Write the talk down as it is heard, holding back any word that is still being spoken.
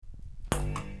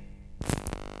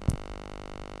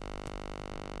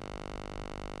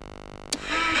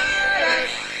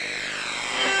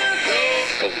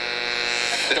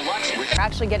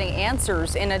actually getting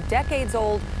answers in a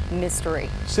decades-old mystery.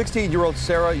 16-year-old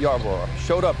Sarah Yarborough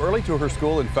showed up early to her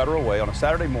school in Federal Way on a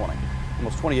Saturday morning,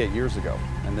 almost 28 years ago,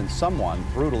 and then someone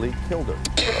brutally killed her.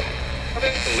 The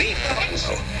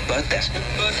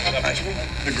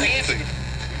great thing.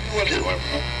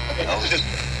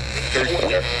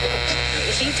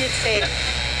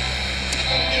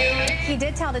 He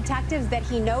did tell detectives that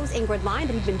he knows Ingrid Lyne,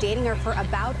 that he'd been dating her for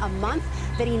about a month,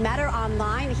 that he met her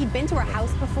online. He'd been to her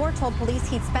house before, told police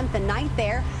he'd spent the night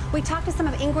there. We talked to some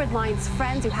of Ingrid Lyne's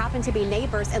friends who happen to be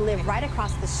neighbors and live right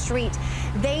across the street.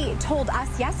 They told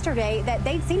us yesterday that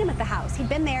they'd seen him at the house. He'd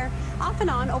been there off and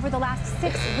on over the last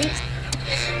 6 weeks.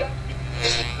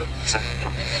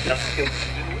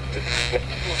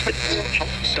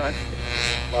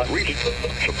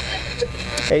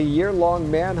 A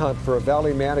year-long manhunt for a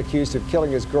Valley man accused of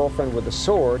killing his girlfriend with a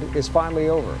sword is finally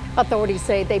over. Authorities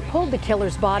say they pulled the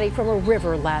killer's body from a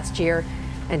river last year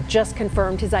and just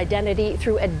confirmed his identity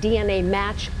through a DNA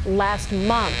match last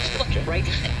month.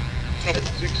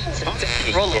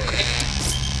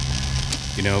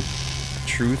 You know,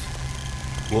 truth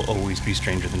will always be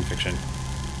stranger than fiction,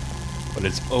 but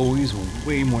it's always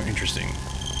way more interesting.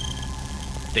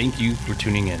 Thank you for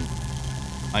tuning in.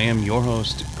 I am your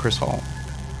host, Chris Hall,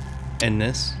 and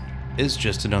this is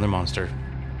Just Another Monster.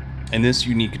 In this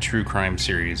unique true crime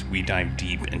series, we dive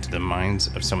deep into the minds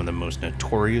of some of the most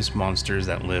notorious monsters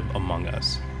that live among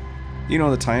us. You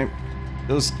know the type?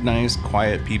 Those nice,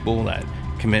 quiet people that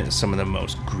commit some of the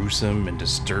most gruesome and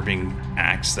disturbing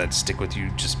acts that stick with you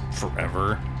just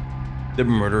forever. The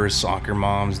murderous soccer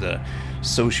moms, the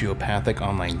sociopathic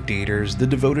online daters, the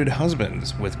devoted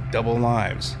husbands with double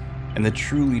lives, and the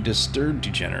truly disturbed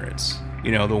degenerates.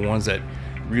 You know, the ones that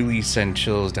really send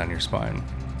chills down your spine.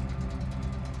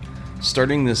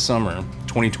 Starting this summer,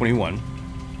 2021,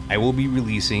 I will be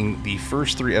releasing the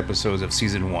first 3 episodes of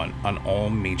Season 1 on all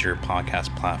major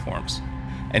podcast platforms,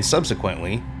 and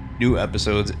subsequently, new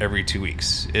episodes every 2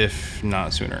 weeks, if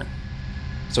not sooner.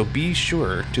 So be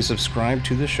sure to subscribe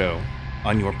to the show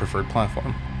on your preferred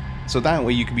platform, so that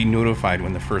way you can be notified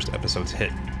when the first episodes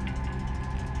hit.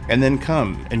 And then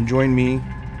come and join me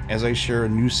as I share a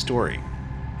new story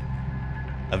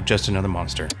of Just Another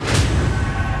Monster.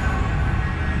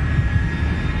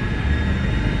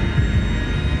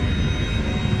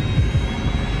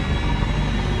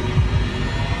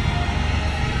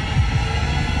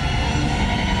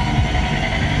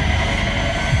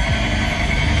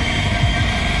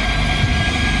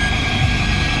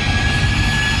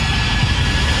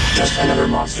 Just Another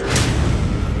Monster.